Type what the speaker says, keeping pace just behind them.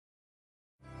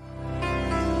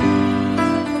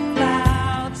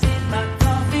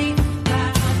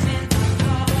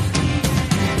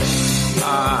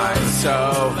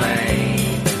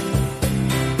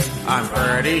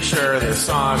pretty sure this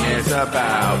song is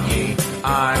about me.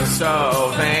 I'm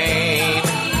so vain.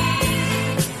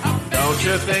 Don't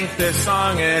you think this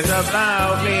song is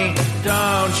about me?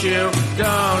 Don't you,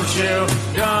 don't you,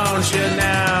 don't you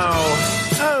now?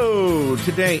 Oh,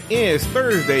 today is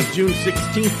Thursday, June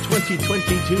 16th,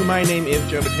 2022. My name is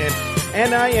Joe Betance,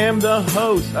 and I am the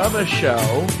host of a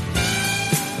show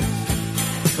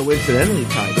coincidentally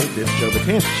titled This Joe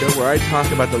Betance Show, where I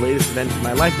talk about the latest events in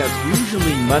my life. That's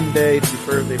usually Monday through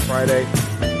Thursday, Friday.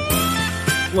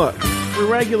 Look, for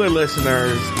regular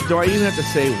listeners, do I even have to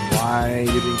say why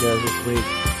you didn't go this week?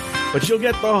 But you'll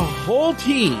get the whole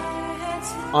tea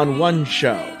on one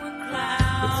show.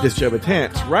 It's This Joe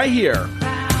Betance right here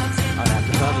on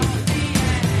Afterthought Media.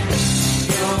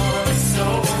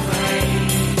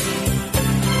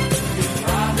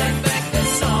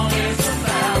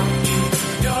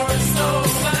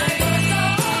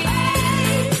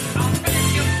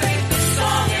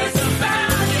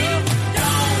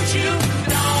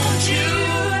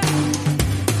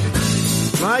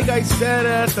 Like I said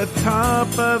at the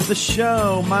top of the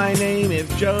show, my name is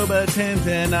Joe Betance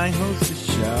and I host a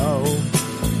show.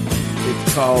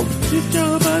 It's called This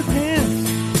Joe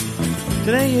Betance.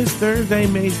 Today is Thursday,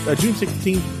 June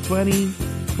 16th,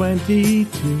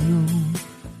 2022.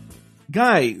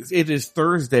 Guys, it is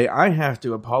Thursday. I have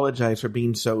to apologize for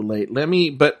being so late.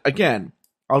 But again,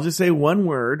 I'll just say one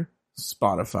word,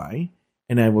 Spotify,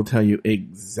 and I will tell you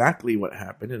exactly what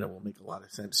happened and it will make a lot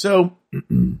of sense. So,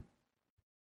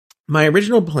 my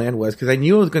original plan was, because I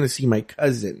knew I was going to see my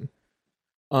cousin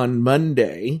on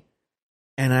Monday,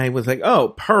 and I was like, oh,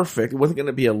 perfect. It wasn't going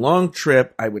to be a long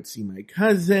trip. I would see my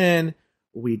cousin.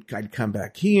 I'd come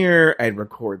back here. I'd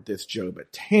record This Joe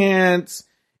Betance.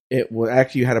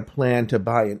 You had a plan to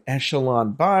buy an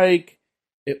Echelon bike.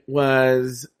 It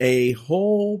was a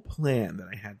whole plan that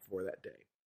I had for that day.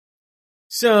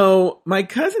 So my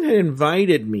cousin had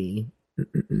invited me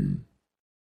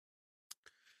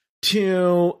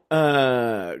to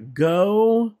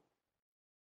go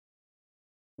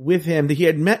with him. He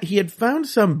had found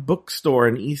some bookstore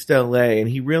in East LA and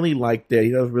he really liked it.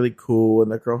 He thought it was really cool,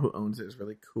 and the girl who owns it is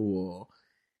really cool.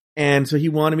 And so he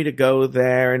wanted me to go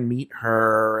there and meet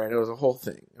her, and it was a whole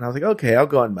thing. And I was like, okay, I'll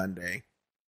go on Monday.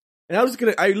 And I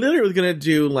literally was gonna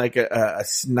do like a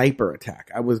sniper attack.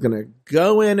 I was gonna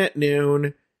go in at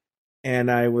noon,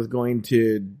 and I was going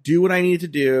to do what I needed to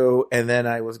do, and then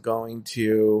I was going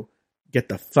to get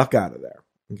the fuck out of there.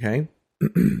 Okay?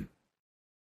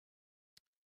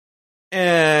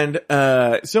 And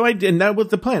so I did, and that was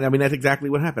the plan. I mean, that's exactly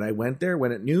what happened. I went there,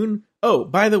 went at noon. Oh,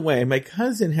 by the way, my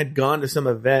cousin had gone to some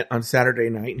event on Saturday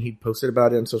night, and he posted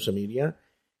about it on social media.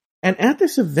 And at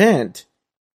this event,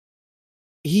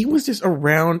 he was just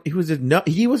around. He was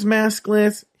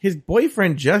maskless. His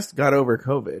boyfriend just got over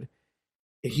COVID.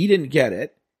 He didn't get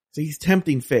it, so he's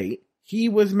tempting fate. He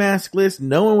was maskless.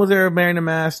 No one was there wearing a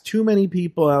mask. Too many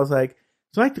people. I was like,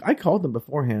 so I called them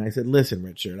beforehand. I said, listen,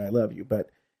 Richard, I love you,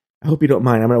 but I hope you don't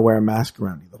mind. I'm going to wear a mask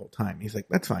around you the whole time. He's like,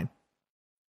 that's fine.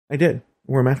 I did. I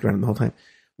wore a mask around him the whole time.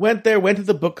 Went there, went to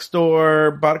the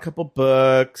bookstore, bought a couple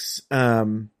books.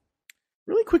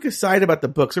 Really quick aside about the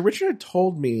book. So Richard had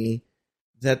told me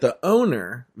that the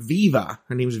owner, Viva,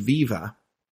 her name's Viva,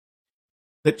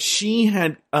 that she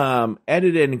had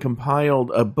edited and compiled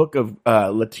a book of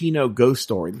Latino ghost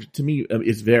stories, which to me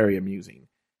is very amusing.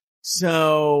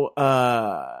 So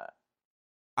I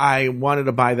wanted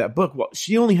to buy that book. Well,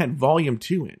 she only had volume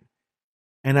 2 in.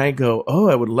 And I go, oh,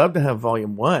 I would love to have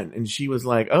volume 1. And she was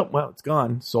like, oh, well, it's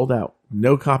gone. Sold out.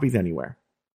 No copies anywhere.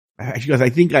 She goes, I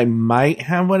think I might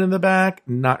have one in the back.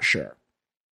 Not sure.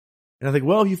 And I was like,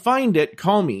 well, if you find it,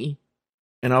 call me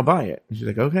and I'll buy it. And she's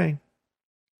like, okay.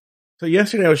 So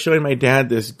yesterday I was showing my dad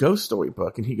this ghost story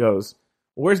book, and he goes,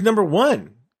 well, where's number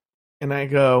 1? And I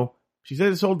go, she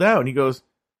said it sold out. And he goes,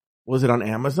 was it on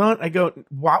Amazon? I go,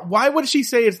 why would she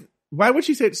say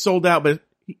it's sold out? But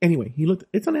anyway, he looked,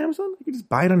 it's on Amazon. I could just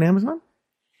buy it on Amazon.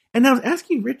 And I was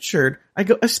asking Richard, I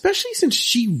go, especially since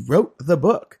she wrote the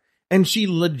book and she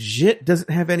legit doesn't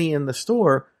have any in the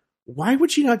store, why would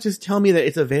she not just tell me that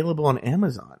it's available on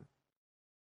Amazon?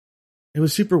 It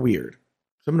was super weird.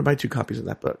 So I'm going to buy 2 copies of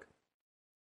that book.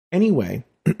 Anyway,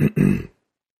 I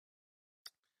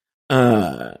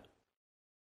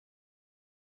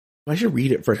should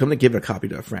read it first. I'm going to give it a copy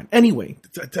to a friend. Anyway,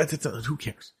 who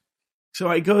cares? So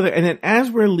I go there, and then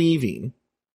as we're leaving,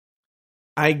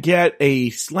 I get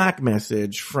a Slack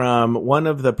message from one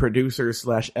of the producers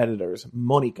 / editors,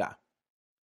 Monica.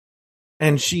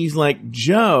 And she's like,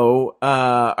 Joe,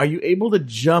 are you able to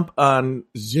jump on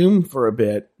Zoom for a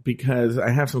bit? Because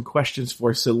I have some questions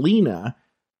for Selena,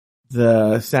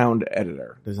 the sound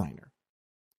editor, designer.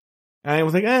 And I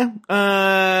was like, and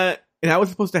I was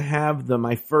supposed to have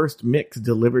my first mix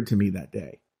delivered to me that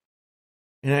day.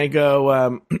 And I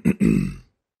go,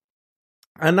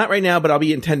 I'm not right now, but I'll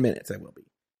be in 10 minutes. I will be.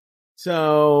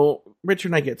 So Richard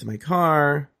and I get to my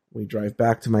car. We drive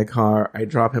back to my car. I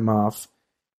drop him off.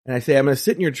 And I say, I'm going to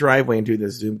sit in your driveway and do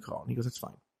this Zoom call. And he goes, that's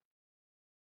fine.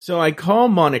 So I call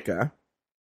Monica.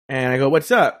 And I go,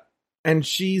 what's up? And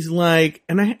she's like,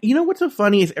 you know what's so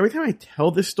funny is every time I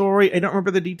tell this story, I don't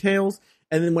remember the details.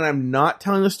 And then when I'm not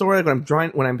telling the story,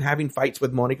 like when I'm having fights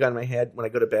with Monica in my head when I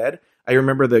go to bed, I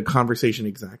remember the conversation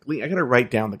exactly. I got to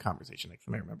write down the conversation next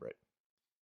time I remember it.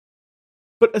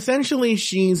 But essentially,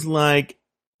 she's like,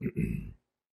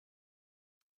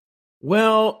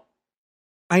 well,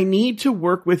 I need to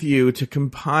work with you to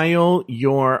compile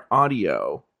your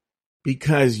audio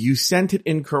because you sent it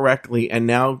incorrectly, and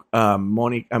now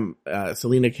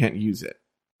Selena can't use it,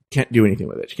 can't do anything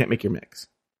with it. She can't make your mix.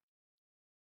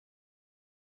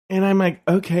 And I'm like,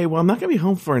 okay, well, I'm not gonna be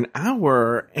home for an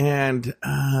hour, and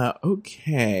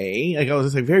okay. Like I was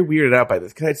just like very weirded out by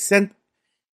this because I'd sent.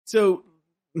 So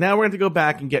now we're going to go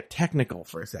back and get technical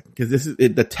for a second because this is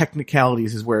the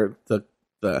technicalities is where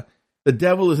the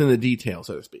devil is in the detail,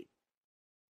 so to speak.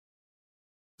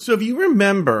 So if you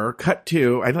remember, cut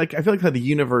to, I feel like how the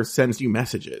universe sends you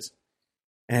messages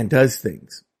and does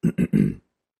things.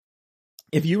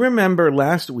 If you remember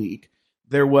last week,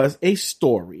 there was a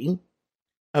story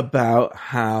about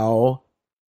how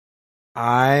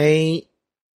I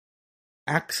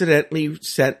accidentally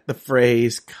sent the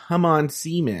phrase, come on,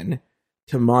 semen,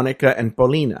 to Monica and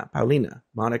Paulina.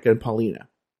 Monica and Paulina.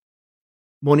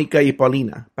 Monica y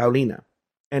Paulina.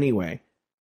 Anyway.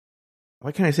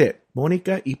 Why can't I say it?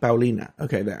 Monica y Paulina.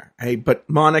 Okay, there. But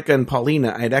Monica and Paulina,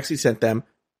 I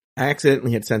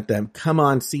accidentally had sent them, come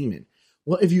on, semen.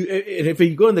 Well, if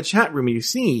you go in the chat room and you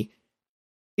see,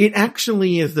 it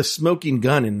actually is the smoking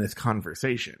gun in this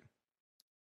conversation.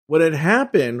 What had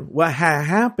happened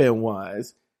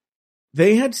was,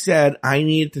 they had said I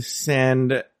needed to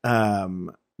send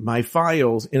my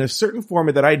files in a certain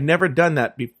format that I'd never done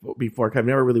that before, because I've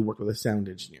never really worked with a sound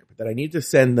engineer, but that I need to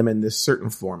send them in this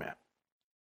certain format.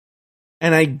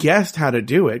 And I guessed how to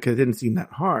do it because it didn't seem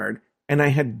that hard, and I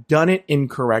had done it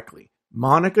incorrectly.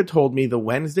 Monica told me the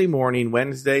Wednesday,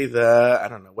 I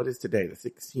don't know, what is today, the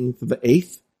 16th of the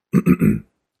 8th?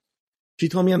 She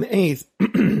told me on the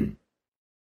 8th,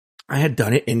 I had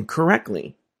done it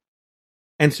incorrectly.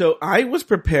 And so I was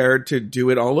prepared to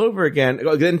do it all over again.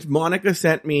 Then Monica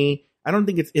sent me, I don't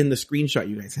think it's in the screenshot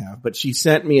you guys have, but she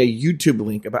sent me a YouTube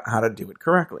link about how to do it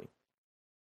correctly.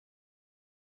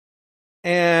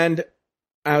 And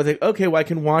I was like, okay, well, I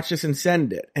can watch this and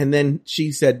send it. And then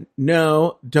she said,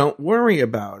 no, don't worry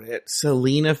about it.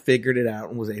 Selena figured it out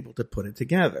and was able to put it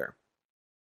together.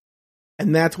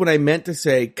 And that's what I meant to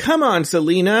say. Come on,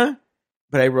 Selena.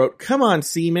 But I wrote, come on,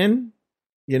 semen,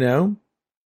 you know?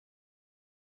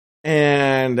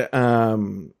 And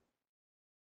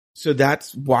so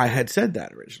that's why I had said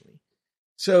that originally.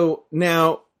 So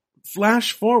now,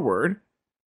 flash forward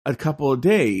a couple of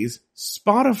days,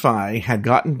 Spotify had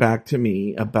gotten back to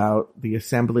me about the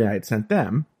assembly I had sent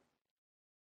them.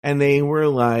 And they were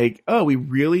like, oh, we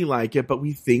really like it, but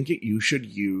we think you should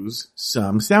use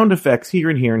some sound effects here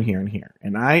and here and here and here.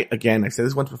 And I said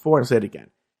this once before and I'll say it again.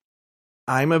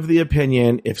 I'm of the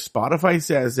opinion, if Spotify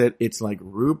says it, it's like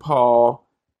RuPaul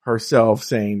herself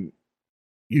saying,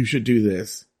 you should do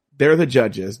this. They're the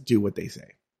judges, do what they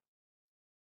say.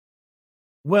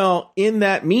 Well, in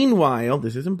that meanwhile,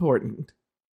 this is important,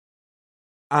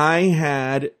 I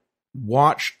had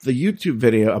watched the YouTube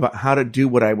video about how to do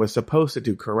what I was supposed to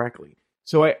do correctly.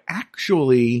 So I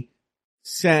actually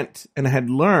sent and had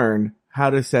learned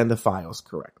how to send the files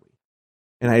correctly.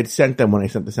 And I had sent them when I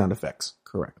sent the sound effects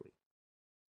correctly.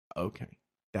 Okay,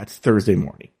 that's Thursday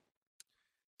morning.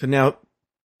 So now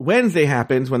Wednesday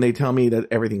happens when they tell me that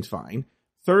everything's fine.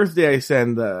 Thursday I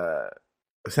send the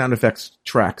sound effects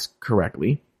tracks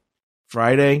correctly.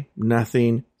 Friday,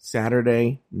 nothing.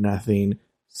 Saturday, nothing.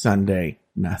 Sunday,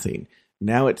 nothing.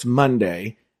 Now it's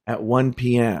Monday at 1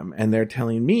 p.m. and they're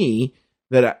telling me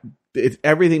that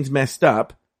everything's messed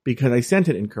up because I sent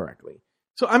it incorrectly.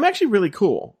 So I'm actually really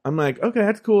cool. I'm like, okay,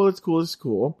 that's cool. It's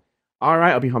cool. All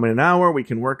right, I'll be home in an hour. We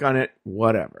can work on it.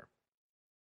 Whatever.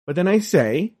 But then I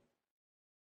say,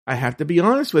 I have to be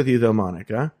honest with you though,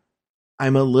 Monica.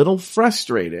 I'm a little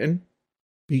frustrated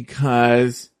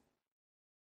because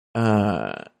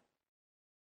I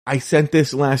sent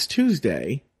this last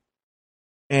Tuesday,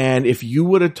 and if you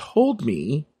would have told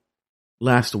me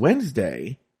last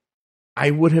Wednesday,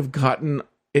 I would have gotten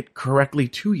it correctly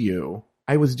to you.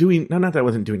 I was doing, not that I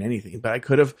wasn't doing anything, but I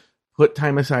could have put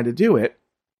time aside to do it.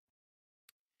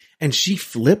 And she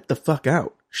flipped the fuck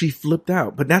out. She flipped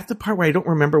out. But that's the part where I don't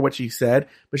remember what she said,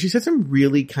 but she said some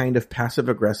really kind of passive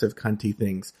aggressive cunty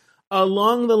things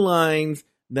along the lines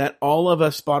that all of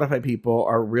us Spotify people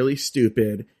are really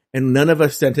stupid and none of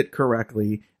us sent it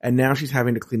correctly. And now she's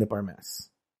having to clean up our mess.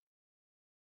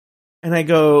 And I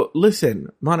go, listen,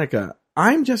 Monica,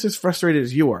 I'm just as frustrated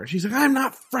as you are. She's like, I'm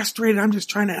not frustrated. I'm just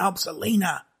trying to help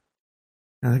Selena.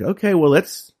 And I'm like, okay, well,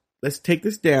 let's take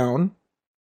this down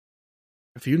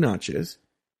a few notches.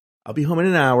 I'll be home in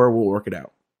an hour. We'll work it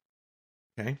out.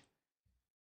 Okay.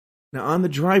 Now on the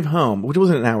drive home, which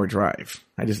wasn't an hour drive.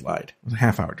 I just lied. It was a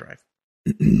half-hour drive.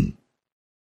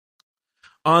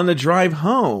 On the drive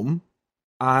home,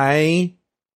 I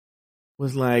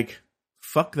was like,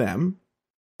 fuck them.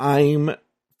 I'm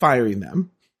firing them.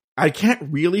 I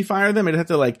can't really fire them. I'd have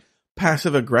to like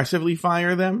passive aggressively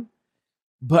fire them,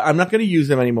 but I'm not going to use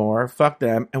them anymore. Fuck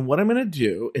them. And what I'm going to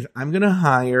do is I'm going to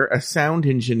hire a sound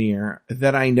engineer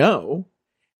that I know,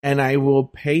 and I will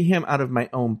pay him out of my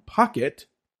own pocket,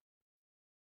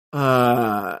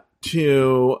 to,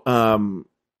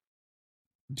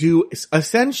 do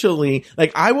essentially,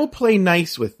 like, I will play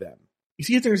nice with them.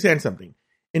 You have to understand something.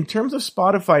 In terms of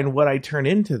Spotify and what I turn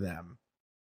into them,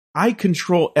 I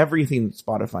control everything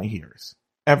Spotify hears.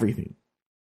 Everything.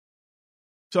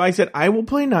 So I said, I will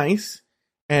play nice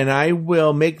and I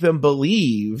will make them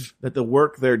believe that the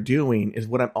work they're doing is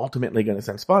what I'm ultimately going to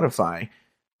send Spotify.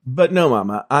 But no,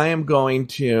 mama, I am going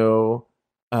to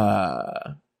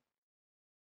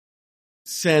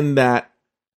send that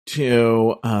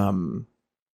to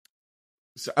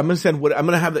so I'm going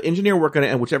to have the engineer work on it,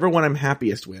 and whichever one I'm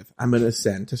happiest with, I'm going to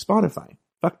send to Spotify.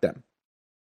 Fuck them.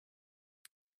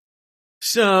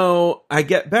 So I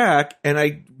get back and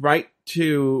I write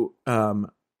to, so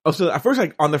at first,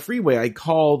 like on the freeway, I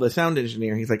call the sound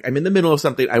engineer. He's like, I'm in the middle of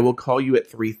something. I will call you at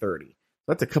 3:30.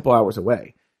 That's a couple hours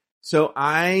away. So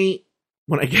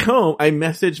when I get home, I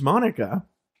message Monica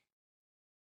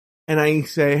and I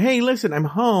say, hey, listen, I'm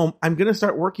home. I'm going to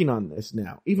start working on this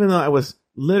now, even though I was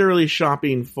literally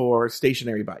shopping for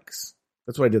stationary bikes.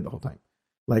 That's what I did the whole time.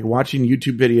 Like watching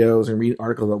YouTube videos and reading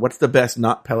articles about what's the best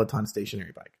not Peloton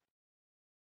stationary bike.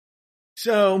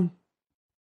 So,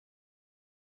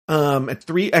 at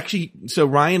 3, actually, so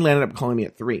Ryan landed up calling me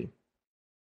at 3.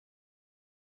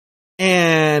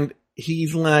 And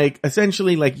he's like,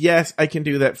 essentially like, yes, I can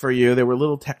do that for you. There were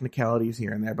little technicalities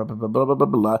here and there, blah, blah, blah, blah, blah, blah,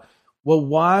 blah. Well,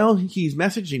 while he's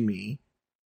messaging me,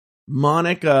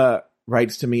 Monica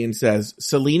writes to me and says,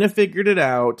 Selena figured it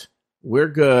out. We're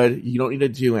good. You don't need to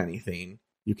do anything.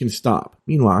 You can stop.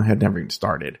 Meanwhile, I had never even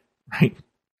started, right?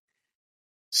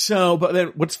 So, but then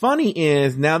what's funny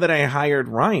is now that I hired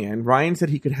Ryan said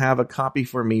he could have a copy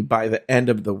for me by the end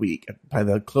of the week, by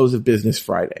the close of business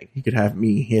Friday. He could have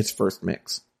me his first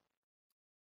mix.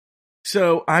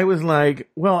 So I was like,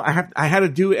 well, I had to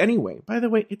do it anyway. By the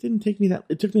way, it didn't take me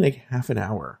it took me like half an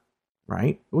hour,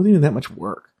 right? It wasn't even that much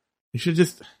work.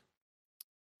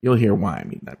 You'll hear why I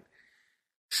mean that.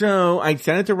 So I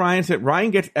sent it to Ryan, said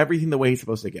Ryan gets everything the way he's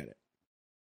supposed to get it.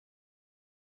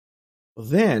 Well,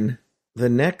 then the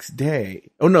next day,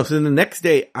 so the next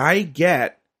day I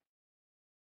get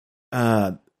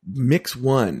mix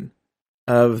 1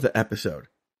 of the episode.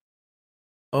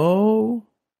 Oh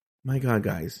my God,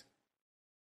 guys.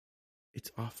 It's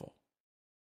awful.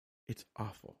 It's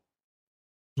awful.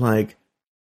 Like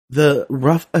the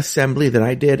rough assembly that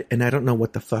I did, and I don't know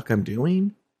what the fuck I'm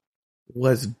doing,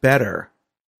 was better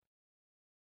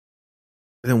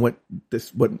than what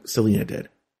Selena did.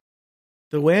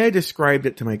 The way I described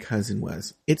it to my cousin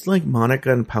was, it's like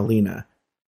Monica and Paulina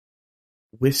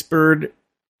whispered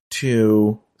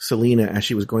to Selena as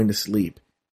she was going to sleep,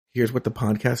 here's what the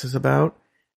podcast is about.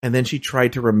 And then she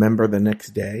tried to remember the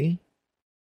next day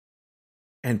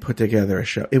and put together a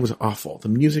show. It was awful. The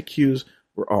music cues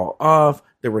were all off.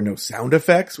 There were no sound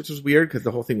effects, which was weird because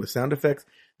the whole thing was sound effects.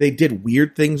 They did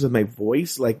weird things with my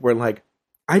voice, like where like,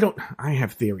 I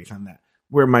have theories on that,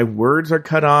 where my words are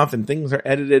cut off and things are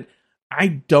edited. I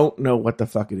don't know what the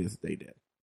fuck it is that they did,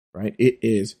 right? It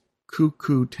is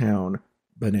cuckoo town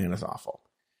bananas awful.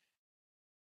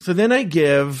 So then I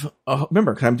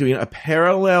remember, because I'm doing a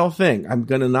parallel thing. I'm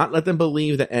going to not let them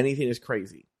believe that anything is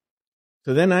crazy.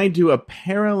 So then I do a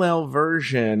parallel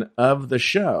version of the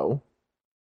show.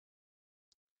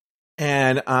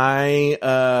 And I'm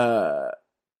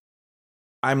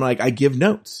like, I give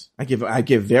notes. I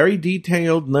give very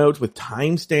detailed notes with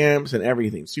timestamps and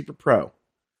everything. Super pro.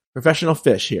 Professional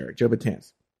fish here, Joe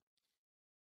Betance.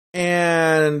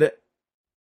 And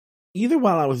either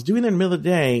while I was doing that in the middle of the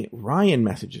day, Ryan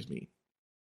messages me.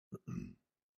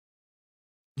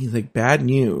 He's like, bad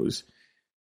news.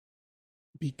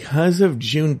 because of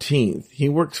Juneteenth, he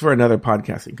works for another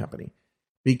podcasting company.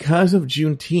 Because of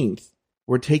Juneteenth,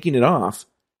 we're taking it off.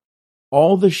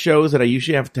 All the shows that I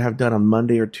usually have to have done on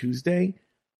Monday or Tuesday,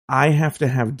 I have to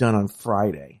have done on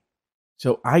Friday.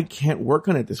 So I can't work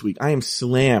on it this week. I am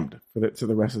slammed for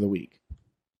the rest of the week.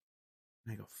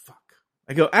 And I go, fuck.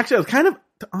 Actually, I was kind of,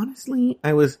 honestly,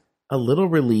 I was a little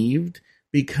relieved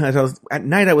because at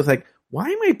night I was like, why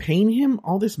am I paying him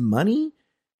all this money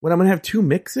when I'm going to have 2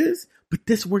 mixes? But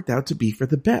this worked out to be for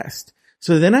the best.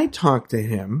 So then I talked to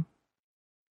him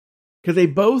because they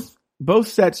both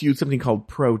sets use something called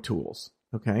Pro Tools.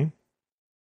 Okay.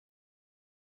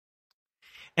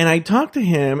 And I talk to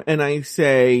him and I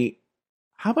say,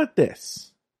 how about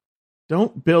this?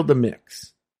 Don't build a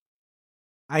mix.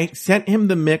 I sent him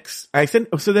the mix.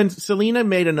 So then Selena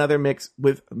made another mix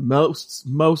with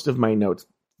most of my notes.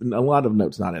 A lot of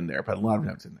notes not in there, but a lot of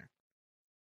notes in there.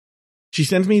 She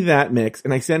sends me that mix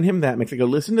and I send him that mix. I go,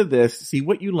 listen to this, see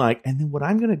what you like. And then what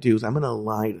I'm going to do is I'm going to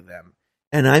lie to them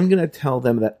and I'm going to tell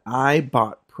them that I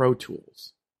bought Pro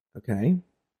Tools. Okay.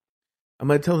 I'm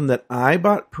going to tell them that I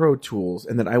bought Pro Tools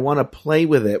and that I want to play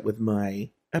with it with my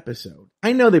episode.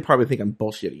 I know they probably think I'm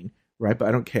bullshitting, right? But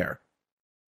I don't care.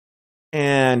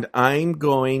 And I'm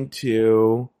going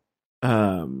to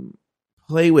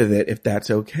play with it if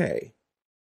that's okay.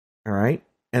 All right.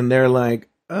 And they're like,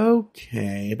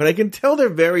 okay. But I can tell they're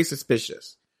very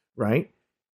suspicious, right?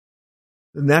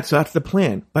 And that's the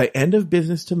plan. By end of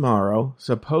business tomorrow,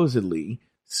 supposedly,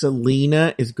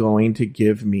 Selena is going to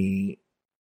give me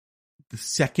the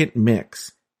second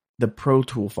mix, the Pro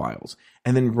Tool files.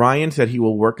 And then Ryan said he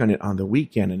will work on it on the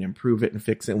weekend and improve it and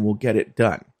fix it and we'll get it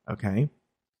done. Okay.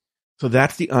 So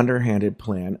that's the underhanded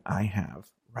plan I have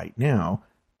right now.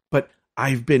 But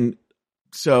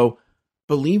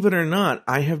believe it or not,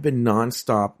 I have been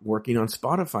nonstop working on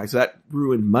Spotify. So that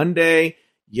ruined Monday.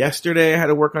 Yesterday I had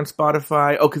to work on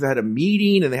Spotify. Oh, because I had a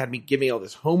meeting and they had me give me all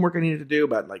this homework I needed to do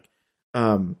about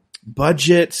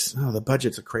budgets. Oh, the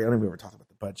budgets are crazy. I don't think we ever talked about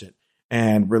the budget.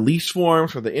 And release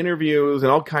forms for the interviews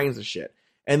and all kinds of shit.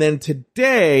 And then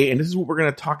today, and this is what we're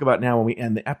going to talk about now when we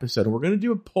end the episode, and we're going to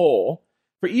do a poll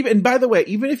for and by the way,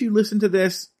 even if you listen to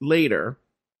this later,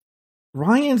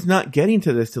 Ryan's not getting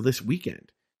to this till this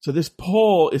weekend. So this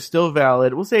poll is still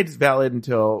valid. We'll say it's valid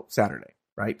until Saturday,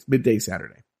 right? It's midday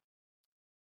Saturday.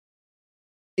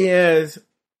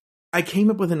 I came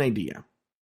up with an idea.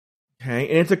 Okay.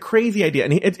 And it's a crazy idea.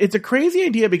 And it's a crazy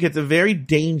idea because it's a very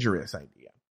dangerous idea.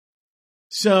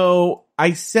 So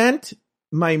I sent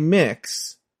my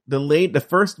mix, the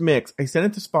first mix, I sent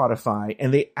it to Spotify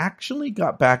and they actually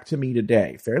got back to me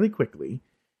today fairly quickly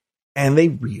and they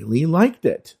really liked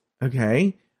it.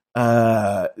 Okay.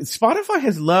 Spotify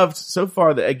has loved so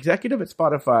far, the executive at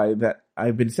Spotify that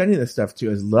I've been sending this stuff to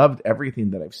has loved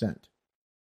everything that I've sent.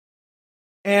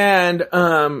 And, but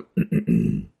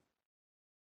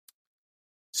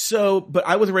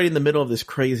I was already in the middle of this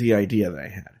crazy idea that I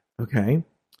had. Okay.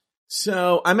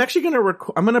 So I'm actually going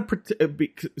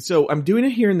to so I'm doing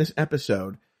it here in this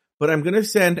episode, but I'm going to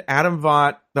send Adam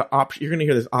Vaught the option. You're going to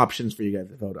hear there's options for you guys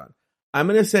to vote on. I'm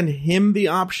going to send him the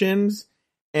options.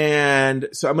 And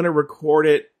so I'm going to record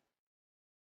it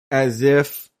as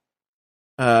if,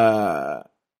 those are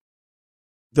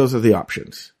the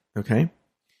options. Okay.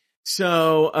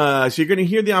 So you're going to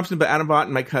hear the option, but Adam Vaught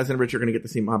and my cousin Rich are going to get the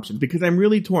same options because I'm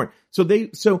really torn.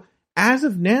 So as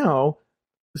of now,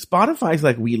 Spotify's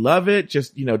like, we love it.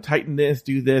 Just, tighten this,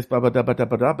 do this, blah, blah, blah, blah,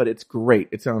 blah, blah, but it's great.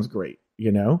 It sounds great,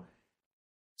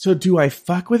 So do I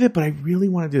fuck with it? But I really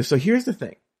want to do this. So here's the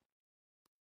thing.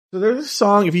 So there's a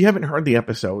song, if you haven't heard the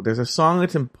episode, there's a song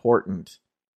that's important.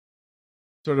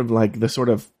 Sort of like the sort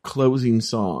of closing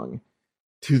song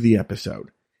to the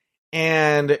episode.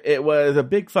 And it was a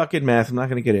big fucking mess. I'm not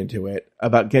going to get into it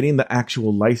about getting the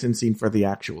actual licensing for the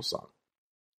actual song.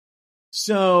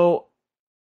 So,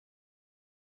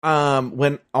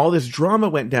 when all this drama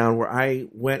went down where I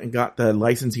went and got the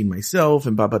licensing myself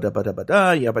and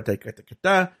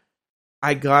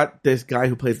I got this guy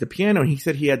who plays the piano and he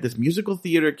said he had this musical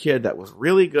theater kid that was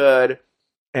really good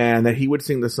and that he would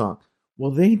sing the song.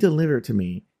 Well, they delivered to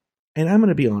me and I'm going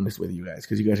to be honest with you guys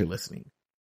because you guys are listening.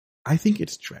 I think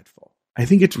it's dreadful. I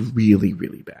think it's really,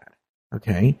 really bad.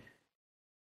 Okay.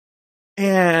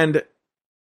 And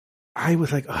I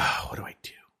was like, oh, what do I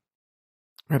do?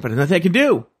 Right, but there's nothing I can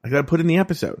do. I got to put in the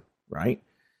episode, right?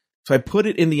 So I put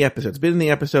it in the episode. It's been in the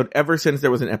episode ever since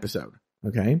there was an episode.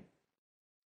 Okay.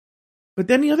 But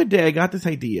then the other day I got this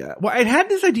idea. Well, I'd had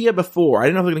this idea before. I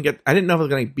didn't know if I was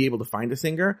going to be able to find a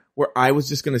singer where I was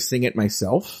just going to sing it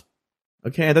myself.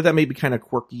 Okay. I thought that may be kind of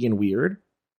quirky and weird.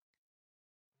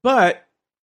 But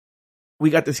we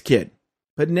got this kid,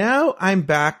 But now I'm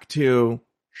back to,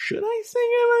 should I sing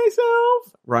it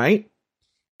myself? Right?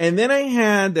 And then I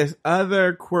had this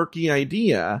other quirky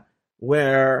idea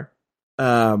where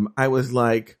I was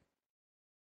like,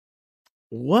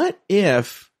 what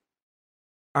if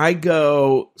I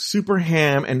go super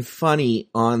ham and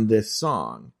funny on this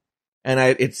song? And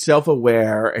it's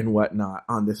self-aware and whatnot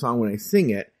on this song when I sing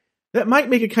it. That might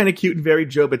make it kind of cute and very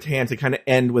Joe Betance to kind of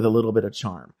end with a little bit of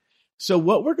charm. So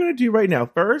what we're going to do right now,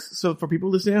 first, so for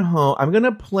people listening at home, I'm going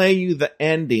to play you the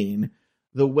ending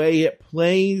the way it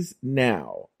plays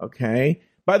now, okay?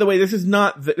 By the way, this is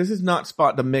not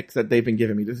spot the mix that they've been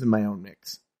giving me. This is my own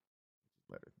mix.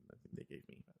 They gave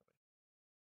me.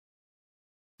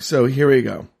 So here we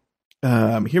go.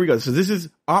 So this is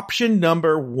option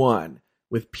number 1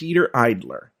 with Peter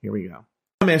Idler. Here we go.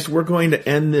 We're going to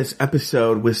end this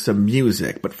episode with some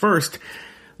music, but first,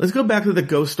 let's go back to the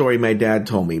ghost story my dad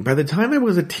told me. By the time I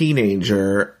was a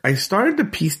teenager, I started to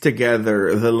piece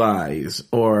together the lies,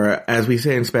 or as we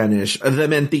say in Spanish, the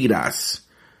mentiras.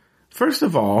 First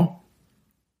of all,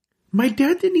 my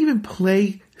dad didn't even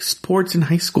play sports in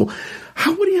high school.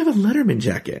 How would he have a Letterman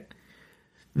jacket?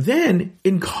 Then,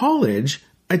 in college,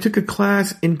 I took a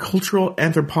class in cultural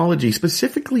anthropology,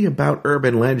 specifically about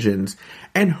urban legends,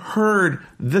 and heard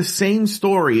the same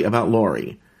story about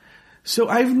Lori. So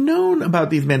I've known about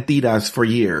these mentiras for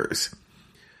years.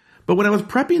 But when I was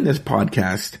prepping this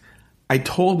podcast, I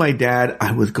told my dad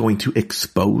I was going to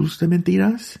expose the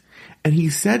mentiras, and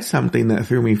he said something that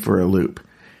threw me for a loop.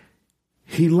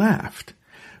 He laughed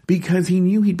because he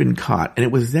knew he'd been caught, and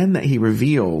it was then that he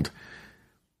revealed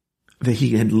that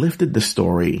he had lifted the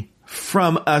story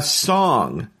from a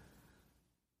song.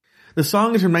 The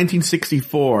song is from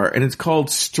 1964, and it's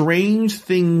called Strange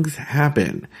Things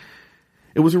Happen.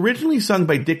 It was originally sung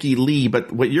by Dickie Lee,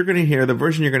 but what you're going to hear, the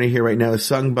version you're going to hear right now, is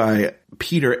sung by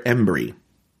Peter Embry.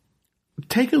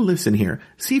 Take a listen here.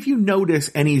 See if you notice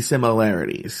any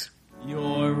similarities.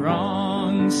 You're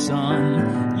wrong,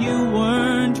 son. You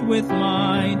weren't with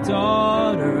my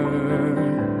daughter.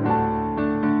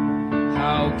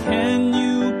 How can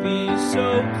you be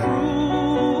so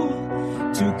cruel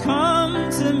to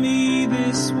come to me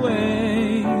this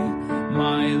way?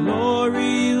 My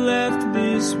Lori left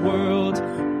this world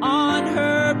on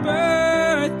her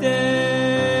birthday.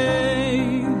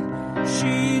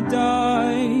 She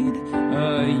died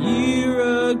a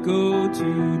year ago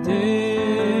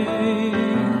today.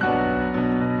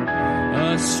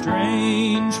 A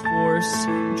strange force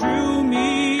drew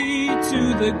me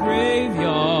to the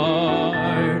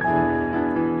graveyard.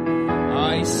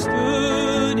 I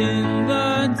stood in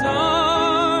the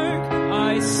dark.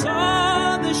 I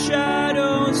saw the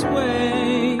shadows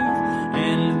wave,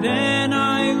 and then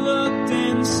I looked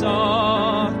and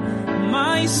saw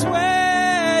my sweater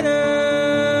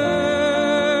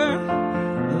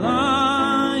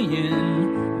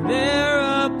lying there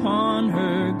upon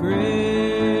her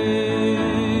grave.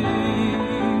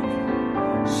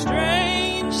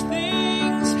 Strange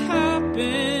things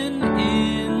happen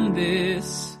in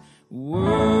this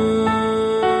world.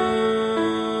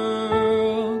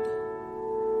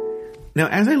 Now,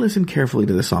 as I listened carefully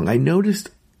to the song, I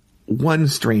noticed one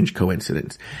strange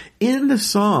coincidence. In the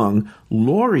song,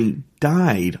 Lori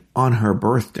died on her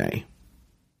birthday.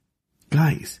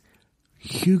 Guys,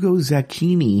 Hugo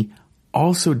Zacchini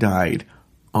also died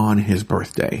on his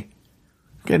birthday.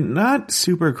 Again, not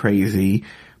super crazy,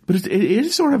 but it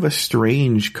is sort of a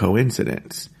strange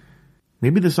coincidence.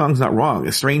 Maybe the song's not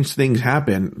wrong. Strange things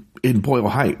happen in Boyle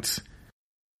Heights.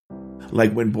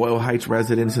 Like when Boyle Heights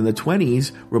residents in the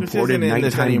 20s reported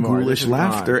nighttime ghoulish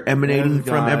laughter emanating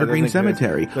from Evergreen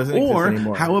Cemetery. Or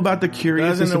how about the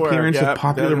curious disappearance of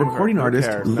popular recording artist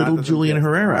Little Julian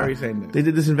Herrera? They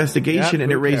did this investigation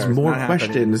and it raised more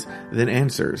questions than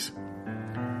answers.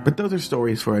 But those are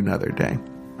stories for another day.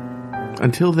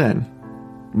 Until then,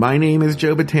 my name is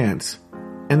Joe Betance,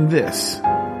 and this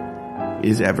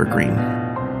is Evergreen.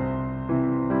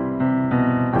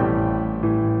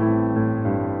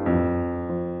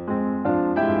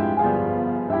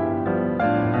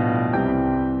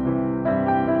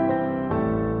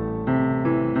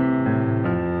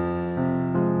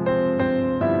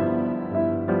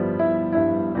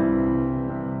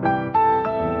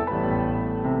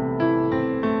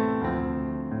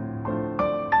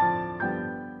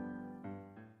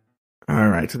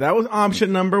 So that was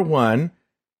option number 1.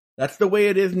 That's the way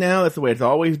it is now. That's the way it's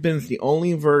always been. It's the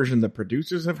only version the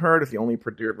producers have heard. It's the only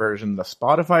version the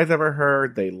Spotify's ever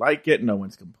heard. They like it. No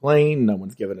one's complained. No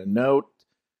one's given a note.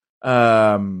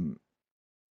 Yada,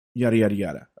 yada,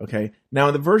 yada. Okay.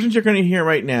 Now, the versions you're going to hear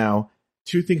right now,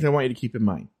 2 things I want you to keep in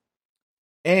mind.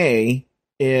 A,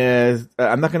 is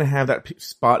I'm not going to have that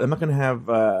spot. I'm not going to have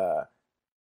what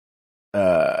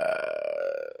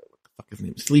the fuck is his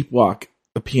name? Sleepwalk,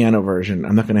 the piano version.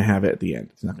 I'm not going to have it at the end.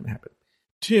 It's not going to happen.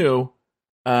 2,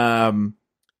 on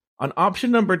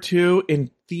option number 2, in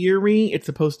theory, it's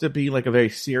supposed to be like a very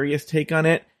serious take on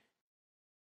it.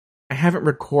 I haven't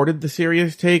recorded the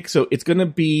serious take, so it's going to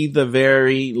be the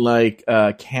very like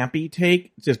campy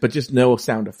take, just no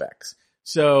sound effects.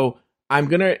 So I'm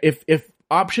gonna if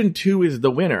option 2 is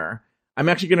the winner, I'm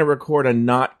actually gonna record a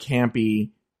not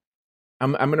campy.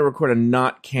 I'm gonna record a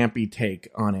not campy take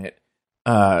on it.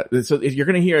 So if you're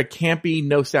gonna hear a campy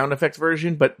no sound effects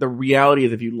version, but the reality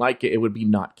is if you like it, it would be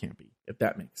not campy, if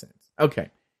that makes sense. Okay,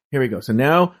 here we go. So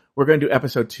now we're gonna do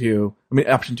option 2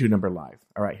 number live.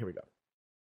 All right, here we go.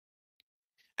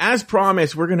 As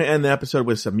promised, we're going to end the episode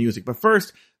with some music. But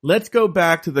first, let's go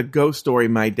back to the ghost story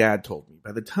my dad told me.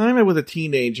 By the time I was a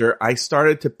teenager, I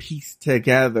started to piece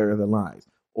together the lies.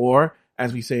 Or,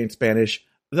 as we say in Spanish,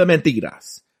 the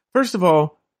mentiras. First of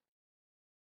all,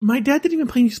 my dad didn't even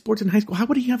play any sports in high school. How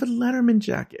would he have a Letterman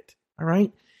jacket? All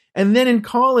right? And then in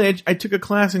college, I took a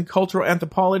class in cultural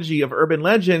anthropology of urban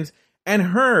legends and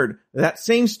heard that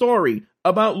same story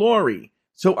about Lori.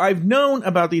 So I've known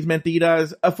about these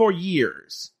mentiras for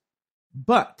years.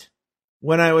 But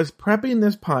when I was prepping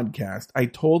this podcast, I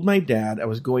told my dad I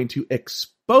was going to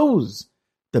expose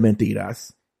the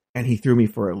mentiras, and he threw me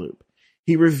for a loop.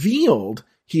 He revealed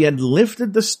he had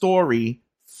lifted the story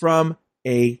from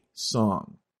a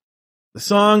song. The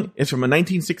song is from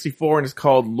 1964 and is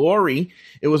called Lori.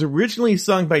 It was originally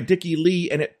sung by Dickie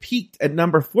Lee, and it peaked at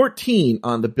number 14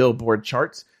 on the Billboard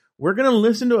charts. We're going to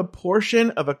listen to a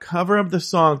portion of a cover of the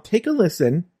song. Take a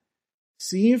listen.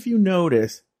 See if you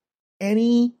notice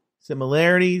any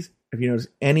similarities, if you notice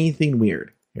anything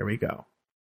weird. Here we go.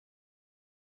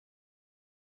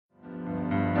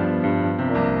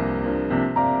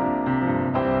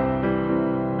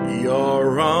 You're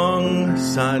wrong,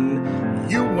 son.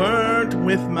 You weren't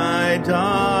with my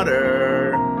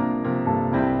daughter.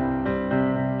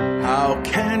 How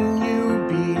can you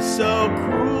be so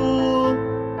cruel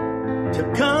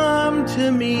to come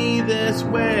to me this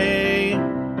way?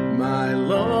 My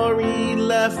Lori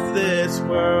left this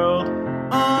world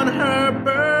on her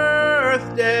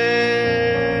birthday.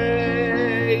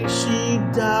 She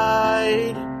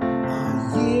died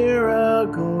a year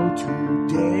ago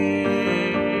today.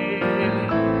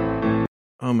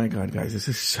 Oh my god, guys, this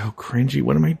is so cringy.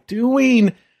 What am I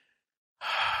doing?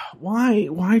 Why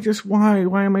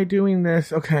am I doing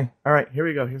this? Okay, all right, here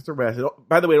we go. Here's the rest.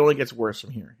 By the way, it only gets worse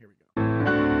from here. Here we go.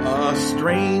 A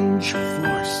strange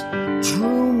force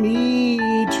drew me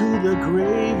to the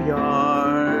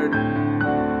graveyard.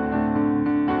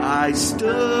 I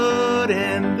stood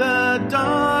in the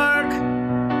dark.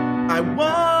 I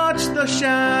watched the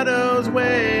shadows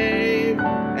wave.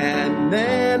 And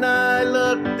then I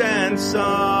looked and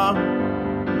saw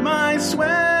my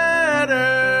sweater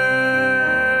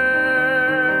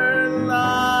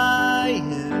lying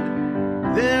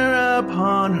there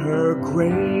upon her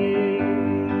grave.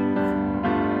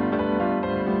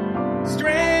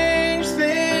 Strange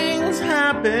things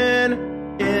happen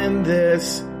in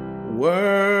this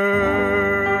world.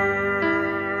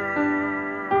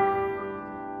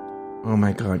 Oh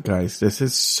my god, guys, this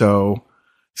is so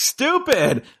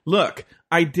stupid. Look,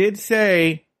 I did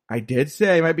say I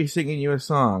might be singing you a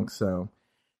song. So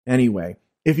anyway,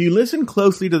 if you listen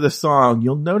closely to the song,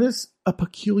 you'll notice a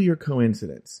peculiar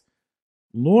coincidence.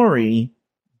 Lori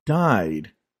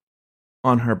died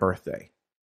on her birthday.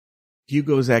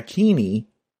 Hugo Zacchini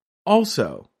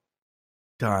also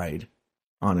died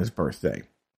on his birthday.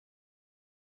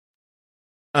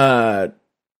 Oh,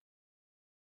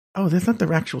 that's not the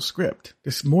actual script.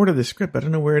 There's more to the script. I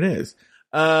don't know where it is.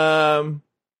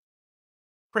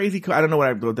 Crazy. I don't know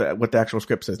what the actual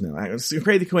script says now. It's a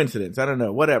crazy coincidence. I don't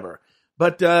know. Whatever.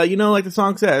 But, like the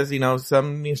song says,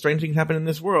 some strange things happen in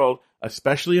this world,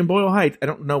 especially in Boyle Heights. I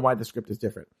don't know why the script is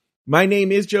different. My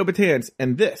name is Joe Betance,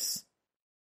 and this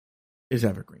is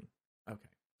Evergreen. Okay.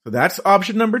 So that's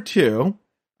option number 2.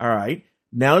 All right.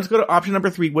 Now let's go to option number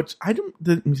 3, which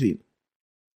let me see.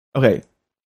 Okay.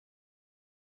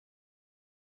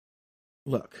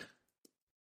 Look.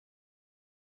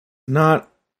 Not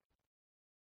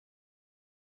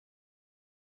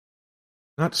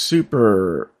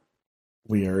super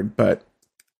weird, but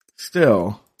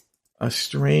still a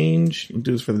strange, we'll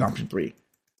do this for the option 3.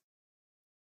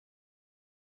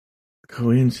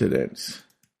 Coincidence.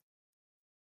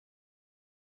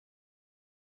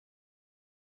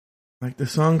 Like the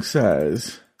song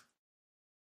says,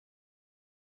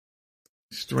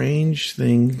 strange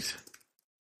things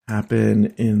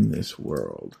happen in this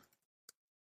world.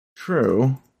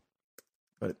 True.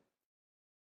 But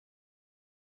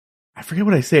I forget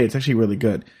what I say. It's actually really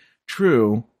good.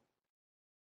 True.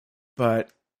 But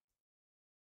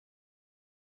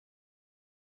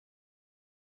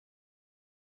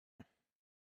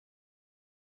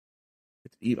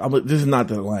this is not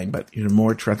the line, but even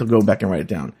more true. I'll go back and write it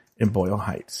down. In Boyle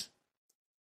Heights.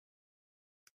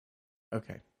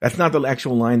 Okay. That's not the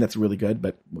actual line. That's really good,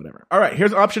 but whatever. All right.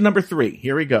 Here's option number 3.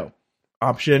 Here we go.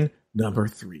 Option number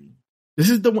 3. This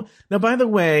is the one. Now, by the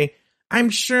way, I'm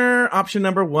sure option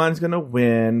number 1 is going to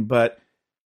win, but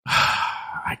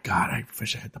I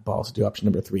wish I had the balls to do option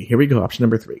number 3. Here we go. Option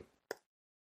number 3.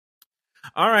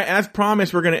 All right. As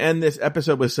promised, we're going to end this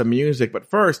episode with some music, but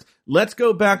first, let's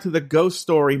go back to the ghost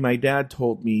story my dad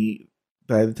told me.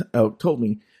 By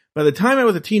the time I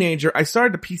was a teenager, I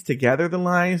started to piece together the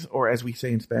lies, or as we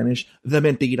say in Spanish, the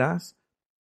mentiras.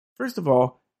 First of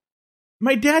all,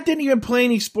 my dad didn't even play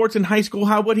any sports in high school.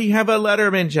 How would he have a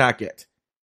Letterman jacket?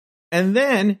 And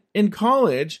then in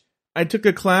college, I took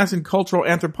a class in cultural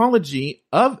anthropology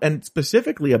and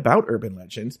specifically about urban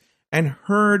legends, and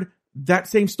heard that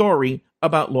same story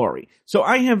about Lori. So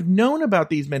I have known about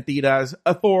these mentiras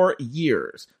for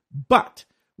years. But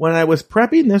when I was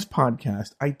prepping this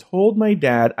podcast, I told my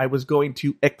dad I was going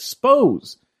to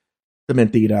expose the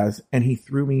mentiras, and he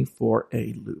threw me for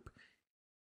a loop.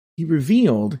 He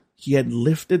revealed he had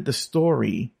lifted the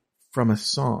story from a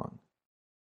song.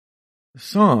 The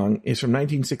song is from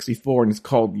 1964 and it's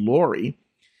called Lori.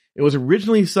 It was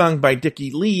originally sung by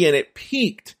Dickie Lee and it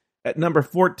peaked at number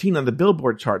 14 on the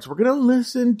Billboard charts. We're going to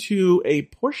listen to a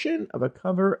portion of a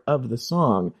cover of the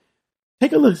song.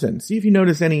 Take a listen. See if you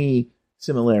notice any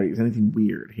similarities, anything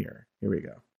weird here. Here we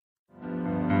go.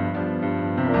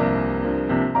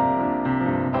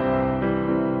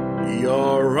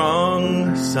 You're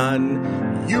wrong,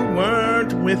 son. You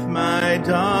weren't with my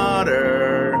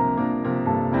daughter.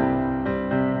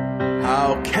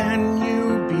 How can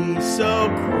you be so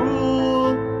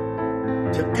cruel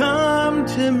to come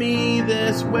to me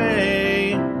this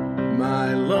way?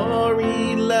 My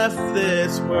Lori left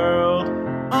this world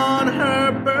on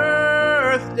her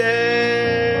birthday.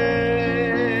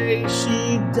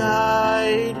 She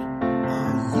died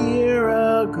a year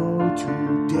ago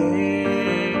today.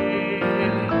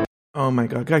 Oh my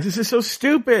God, guys, this is so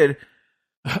stupid.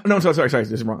 No, I'm sorry,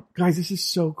 this is wrong. Guys, this is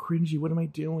so cringy. What am I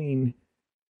doing?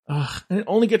 Ugh, and it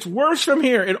only gets worse from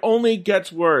here. It only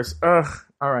gets worse. Ugh.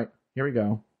 All right, here we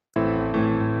go.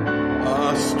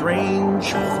 A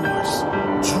strange force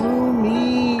drew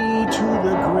me to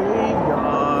the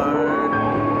graveyard.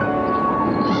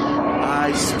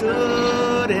 I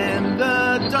stood in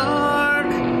the dark.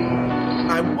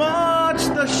 I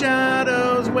watched the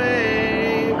shadows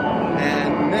wave.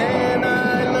 And then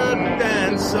I looked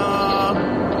and saw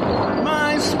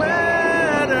my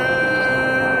sweater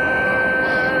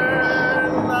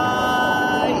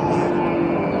lying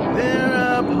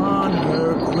there upon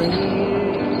her grave.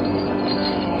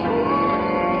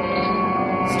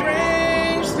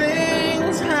 Strange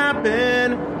things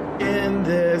happen in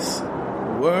this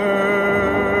world.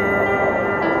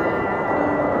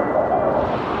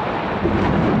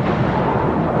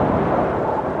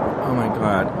 Oh my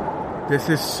God. This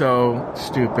is so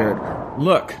stupid.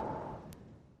 Look,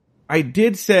 I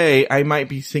did say I might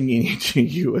be singing to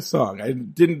you a song. I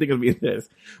didn't think it would be this.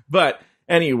 But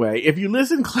anyway, if you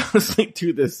listen closely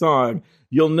to this song,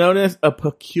 you'll notice a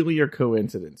peculiar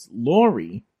coincidence.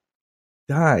 Lori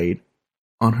died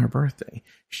on her birthday.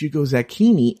 Shugo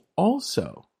Zacchini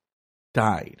also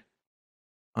died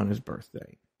on his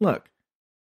birthday. Look,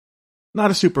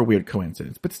 not a super weird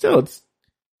coincidence, but still, it's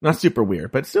not super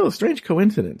weird, but still a strange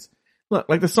coincidence. Look,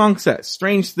 like the song says,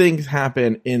 strange things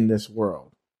happen in this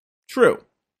world. True.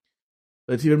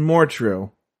 But it's even more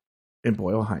true in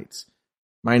Boyle Heights.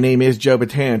 My name is Joe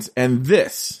Betance, and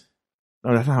this...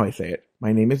 No, that's not how I say it.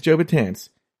 My name is Joe Betance,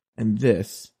 and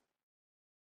this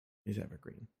is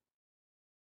Evergreen.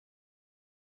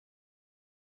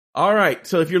 All right,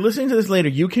 so if you're listening to this later,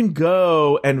 you can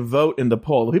go and vote in the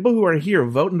poll. The people who are here,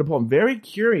 vote in the poll. I'm very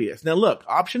curious. Now, look,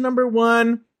 option number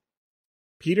 1...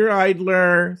 Peter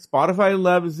Idler, Spotify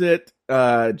loves it.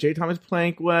 J. Thomas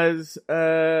Plank was,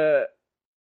 there's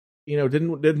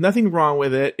nothing wrong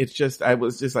with it. It's just, I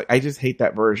just hate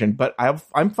that version, but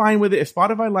I'm fine with it. If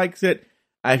Spotify likes it,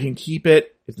 I can keep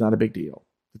it. It's not a big deal.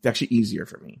 It's actually easier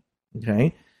for me.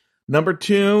 Okay. Number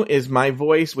 2 is my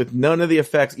voice with none of the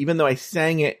effects, even though I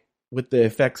sang it with the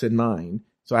effects in mind.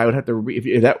 So I would have to,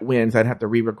 if that wins, I'd have to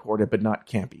re-record it, but not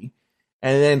campy.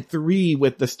 And then 3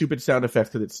 with the stupid sound effects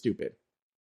because it's stupid.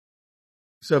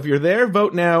 So if you're there,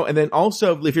 vote now. And then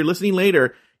also, if you're listening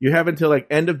later, you have until like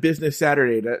end of business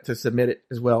Saturday to submit it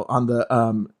as well on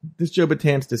the this Joe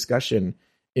Betance discussion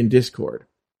in Discord.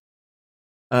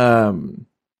 I'm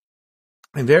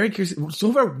very curious.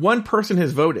 So far, one person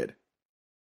has voted.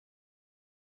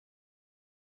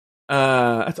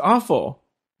 That's awful.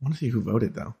 I want to see who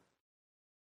voted though.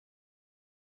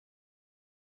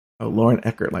 Oh, Lauren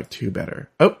Eckert liked 2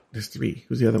 better. Oh, there's 3.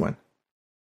 Who's the other one?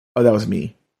 Oh, that was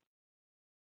me.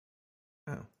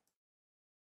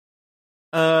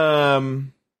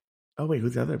 Oh wait,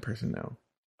 who's the other person now?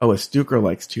 Oh, a Stuker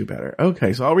likes 2 better.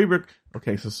 Okay, so I'll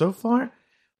okay, so far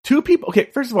 2 people. Okay,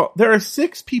 first of all, there are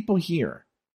 6 people here.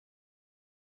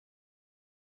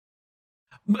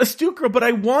 A Stuker, but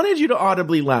I wanted you to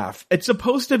audibly laugh. It's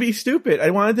supposed to be stupid.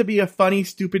 I wanted it to be a funny,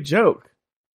 stupid joke.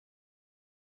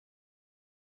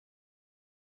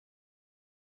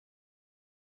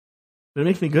 But it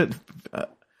makes me good.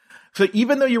 So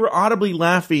even though you were audibly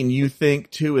laughing, you think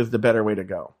 2 is the better way to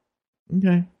go.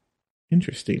 Okay.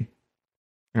 Interesting.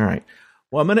 All right.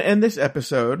 Well, I'm going to end this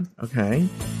episode. Okay.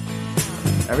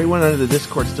 Everyone under the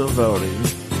Discord still voting.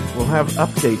 We'll have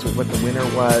updates with what the winner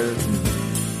was.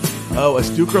 Oh, a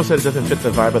Stu Girl said it doesn't fit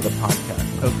the vibe of the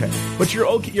podcast. Okay. But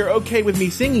you're okay with me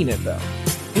singing it, though.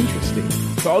 Interesting.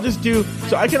 So I'll just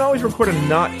so I can always record a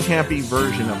not campy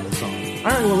version of the song.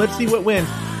 All right. Well, let's see what wins.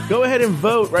 Go ahead and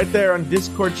vote right there on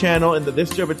Discord channel and the This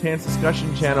Joe Betance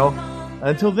discussion channel.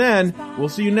 Until then, we'll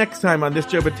see you next time on This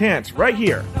Joe Betance right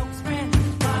here.